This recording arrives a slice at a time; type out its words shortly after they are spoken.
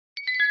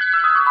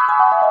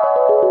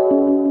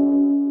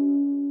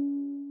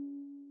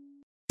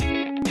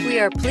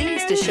are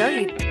pleased to show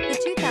you the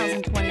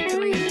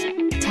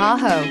 2023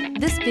 Tahoe.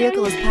 This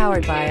vehicle is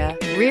powered by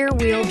a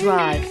rear-wheel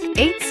drive,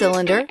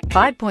 8-cylinder,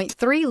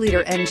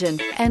 5.3-liter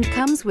engine, and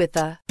comes with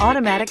a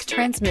automatic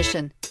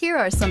transmission. Here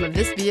are some of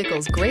this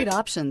vehicle's great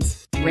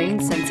options: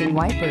 rain-sensing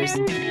wipers,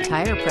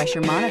 tire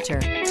pressure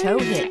monitor, tow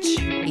hitch,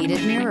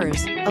 heated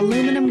mirrors,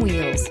 aluminum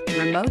wheels,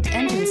 remote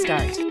engine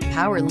start,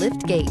 power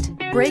lift gate,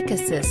 brake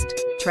assist,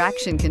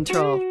 traction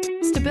control,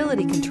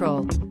 stability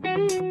control.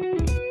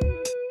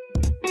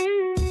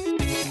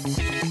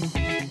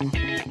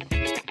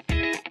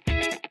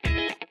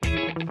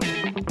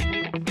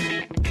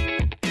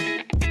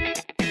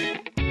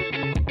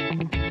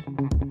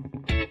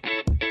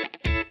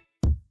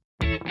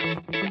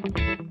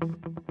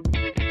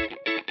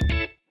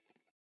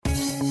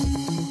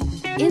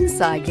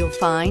 Inside you'll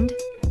find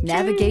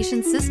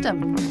navigation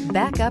system,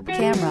 backup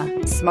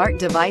camera, smart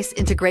device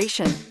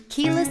integration,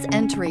 keyless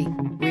entry,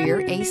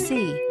 rear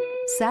AC,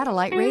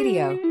 satellite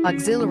radio,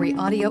 auxiliary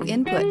audio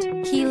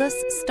input, keyless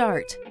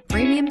start,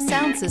 premium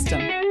sound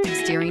system,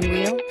 steering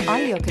wheel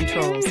audio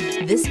controls.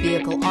 This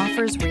vehicle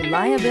offers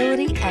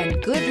reliability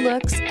and good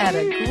looks at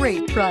a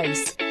great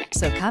price.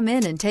 So come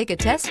in and take a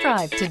test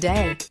drive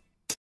today.